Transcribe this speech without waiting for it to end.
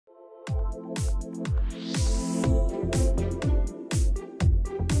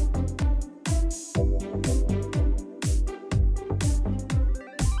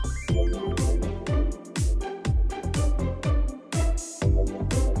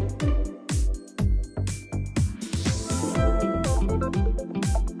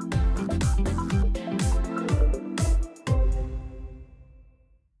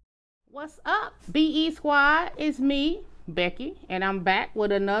What's up, BE Squad? It's me, Becky, and I'm back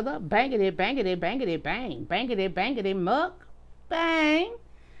with another bangity bang mukbang.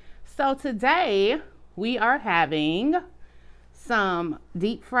 So today we are having some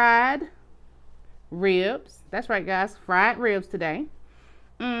deep fried ribs. That's right, guys, fried ribs today.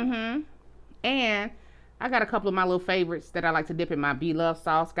 And I got a couple of my little favorites that I like to dip in my BLOVES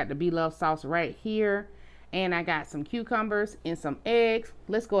sauce. Got the BLOVES sauce right here. And I got some cucumbers and some eggs.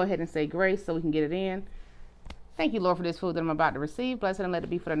 Let's go ahead and say grace so we can get it in. Thank you, Lord, for this food that I'm about to receive. Blessed and let it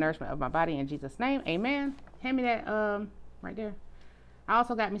be for the nourishment of my body in Jesus' name. Amen. Hand me that right there. I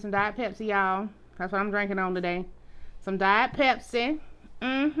also got me some Diet Pepsi, y'all. That's what I'm drinking on today. Some Diet Pepsi.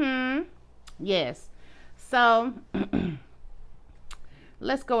 Yes. So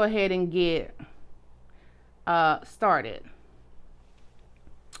let's go ahead and get started.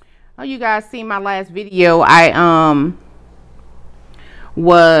 Oh, you guys seen my last video. I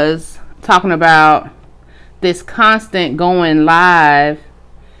was talking about this constant going live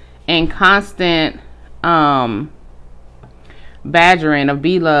and constant badgering of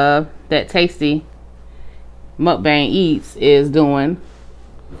BLOVE that Tasty Mukbang Eats is doing.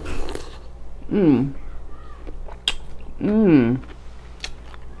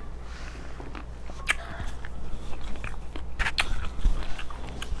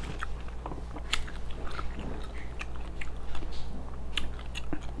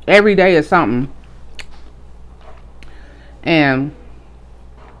 Every day is something, and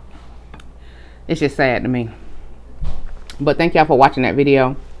it's just sad to me. But thank y'all for watching that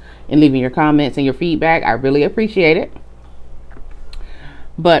video and leaving your comments and your feedback. I really appreciate it.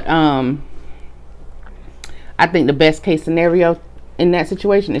 But I think the best case scenario in that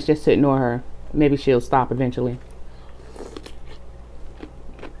situation is just to ignore her. Maybe she'll stop eventually.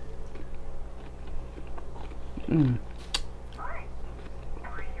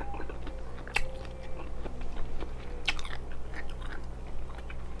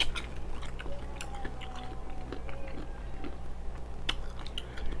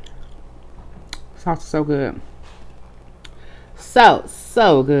 Sauce is so good.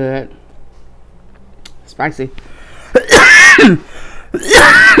 So good. Spicy.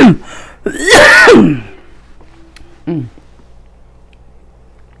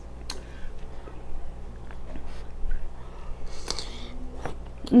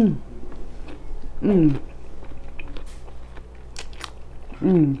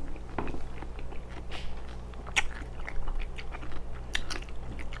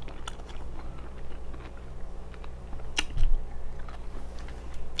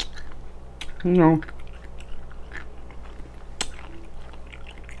 You know,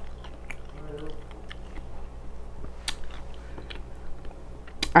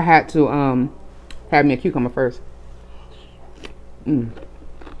 I had to have me a cucumber first. Y'all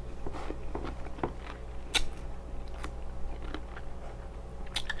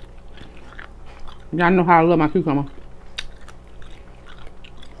know how I love my cucumber.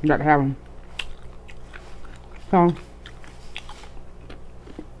 You got to have them. So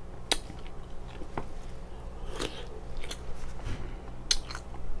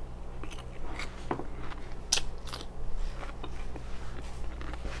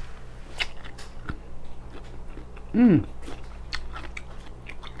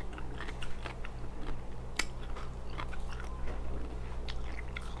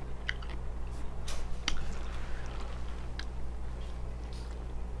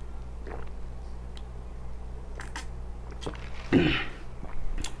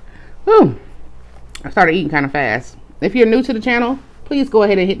I started eating kind of fast. If you're new to the channel, please go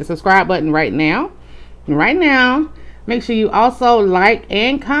ahead and hit the subscribe button right now. Make sure you also like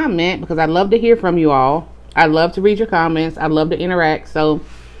and comment, because I love to hear from you all. I love to read your comments. I love to interact. So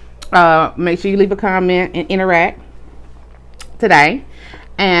make sure you leave a comment and interact today.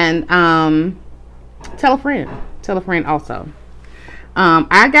 And tell a friend. Tell a friend also.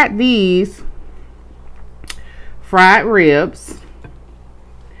 I got these fried ribs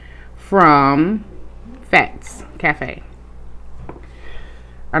from Fats Cafe. I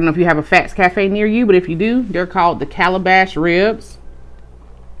don't know if you have a Fats Cafe near you, but if you do, they're called the Calabash ribs.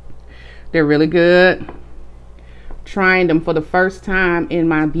 They're really good. Trying them for the first time in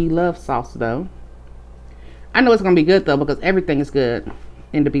my BLOVES sauce though. I know it's gonna be good though, because everything is good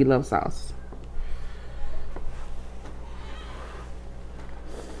in the BLOVES sauce.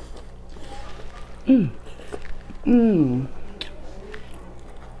 Mmm. Mmm.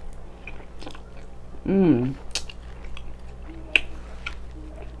 Mmm.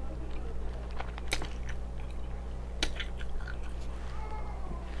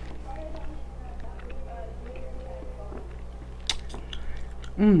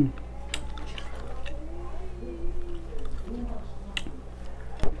 Mmm.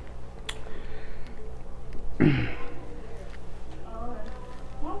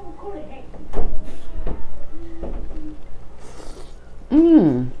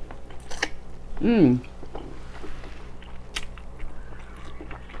 Mmm. Mmm.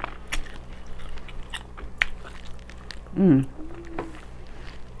 Mmm.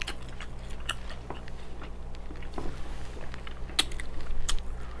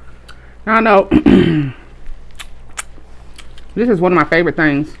 I know. This is one of my favorite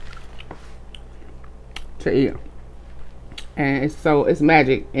things to eat. And it's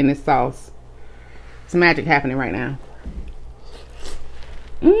magic in this sauce. It's magic happening right now.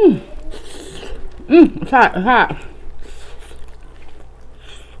 Mmm. Mmm. It's hot. It's hot.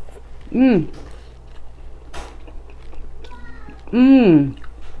 Mmm. Mmm.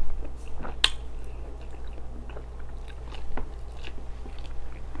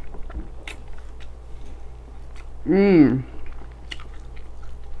 Mmm.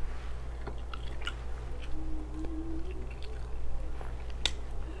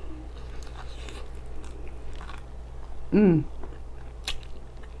 Mmm.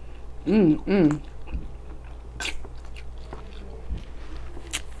 Mmm. Mmm.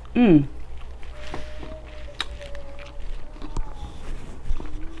 Mmm.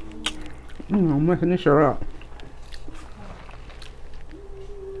 I'm messing this shit up.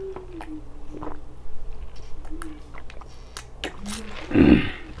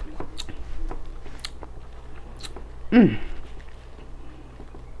 Mm.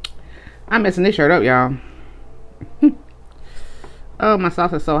 I'm messing this shirt up, y'all. Oh, my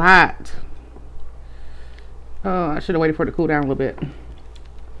sauce is so hot. Oh, I should have waited for it to cool down a little bit.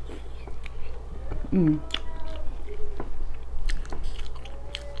 Mm.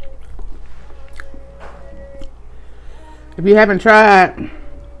 If you haven't tried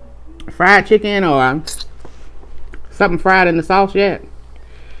fried chicken or something fried in the sauce yet,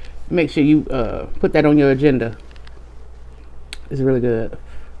 make sure you put that on your agenda. It's really good.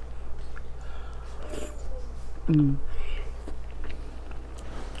 Mm.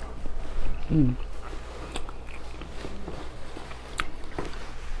 Mm.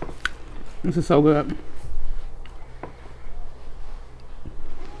 This is so good.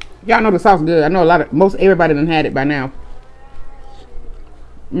 Y'all know the sauce is good. I know most everybody done had it by now.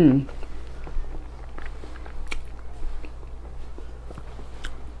 Mm.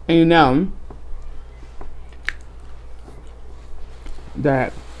 And you know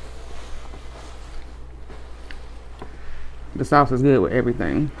that the sauce is good with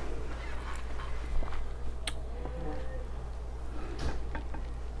everything.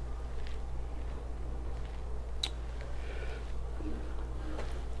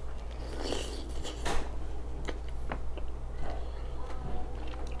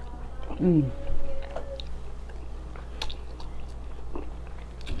 Mm.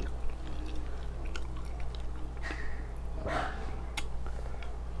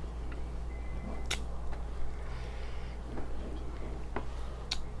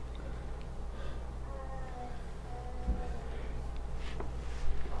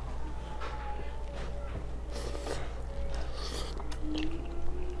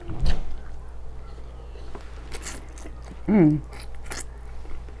 Mm.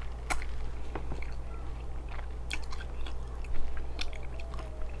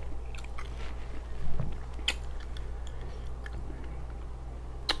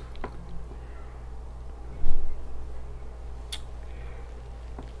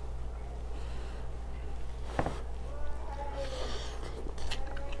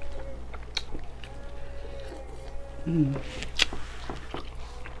 Mm.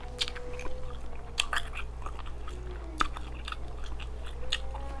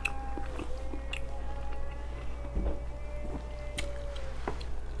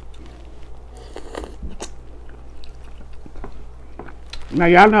 Now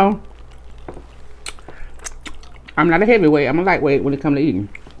y'all know I'm not a heavyweight. I'm a lightweight when it comes to eating.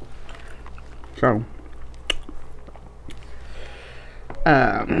 So,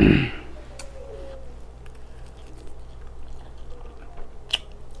 um,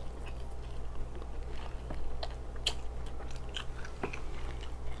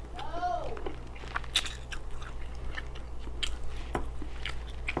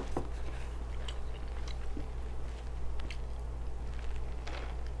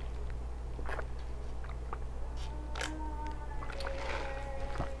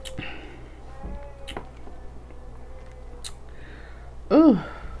 Ooh.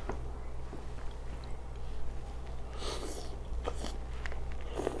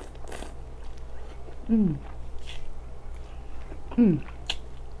 Mm. Mm.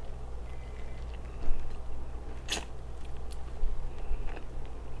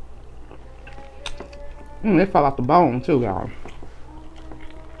 It fell off the bone too, y'all.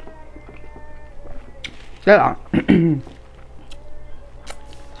 Yeah.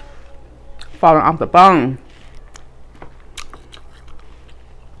 Falling off the bone.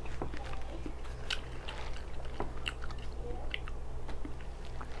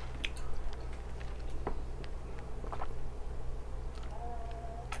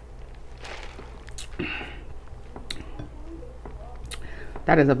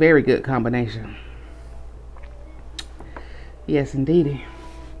 That is a very good combination. Yes, indeedy.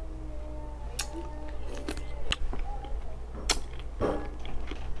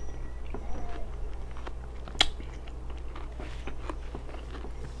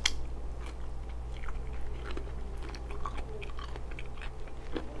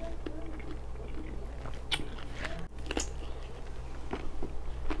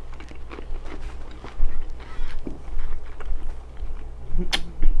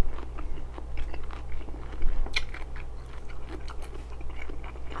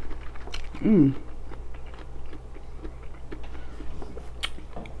 Mm.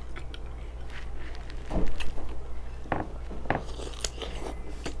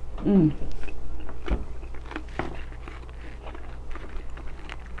 Mm.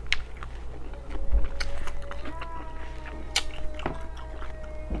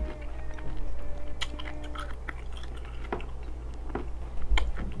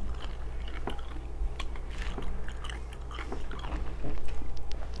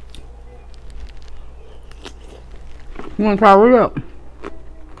 You want to try rib?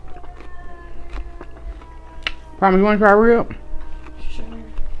 Promise you want to try rib? Sure.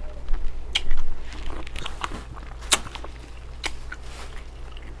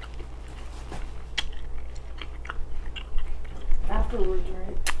 Afterwards,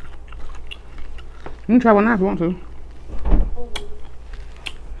 right? You can try one now if you want to.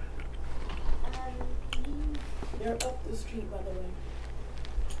 They're up the street, by the way.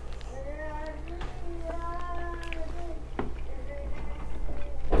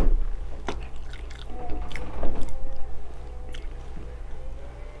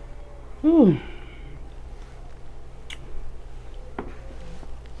 Ooh.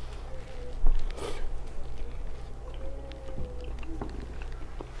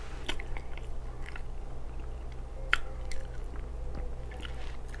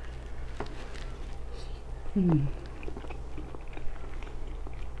 Mm.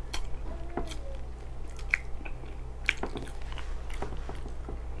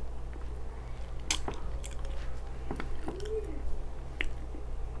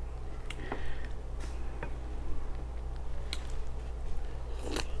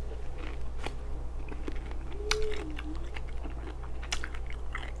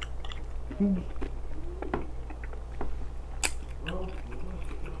 Mm.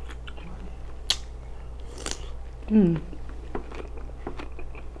 Mm.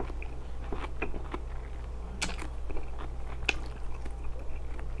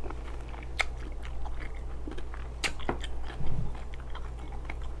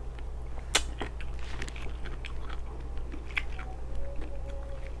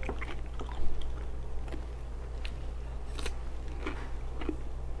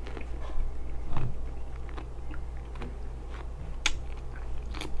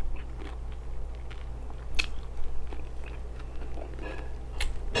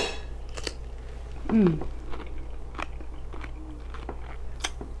 Mm.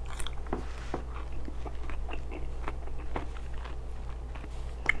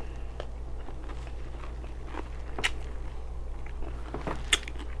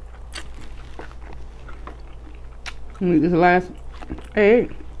 Let me eat this last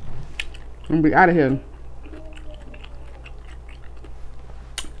egg and be out of here.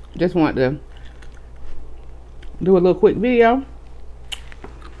 Just want to do a little quick video.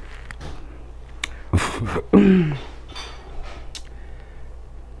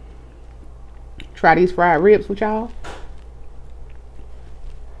 Try these fried ribs with y'all.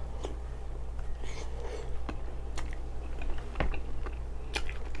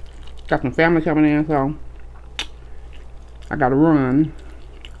 Got some family coming in, so I gotta run.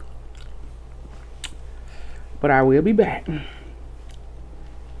 But I will be back.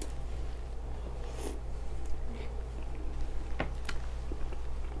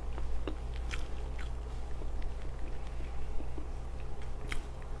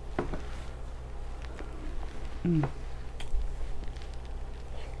 Mm.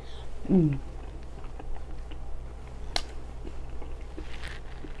 Mm.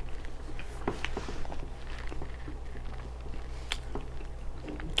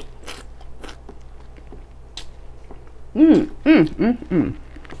 Mm, mm, mm, mm.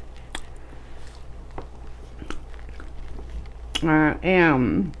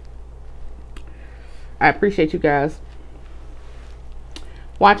 I appreciate you guys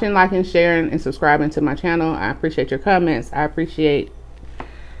watching, liking, sharing, and subscribing to my channel. I appreciate your comments. I appreciate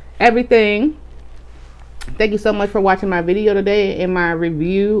everything. Thank you so much for watching my video today and my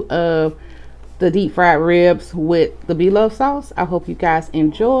review of the deep fried ribs with the BLOVES sauce. I hope you guys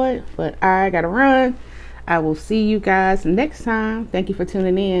enjoyed, but I gotta run. I will see you guys next time. Thank you for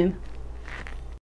tuning in.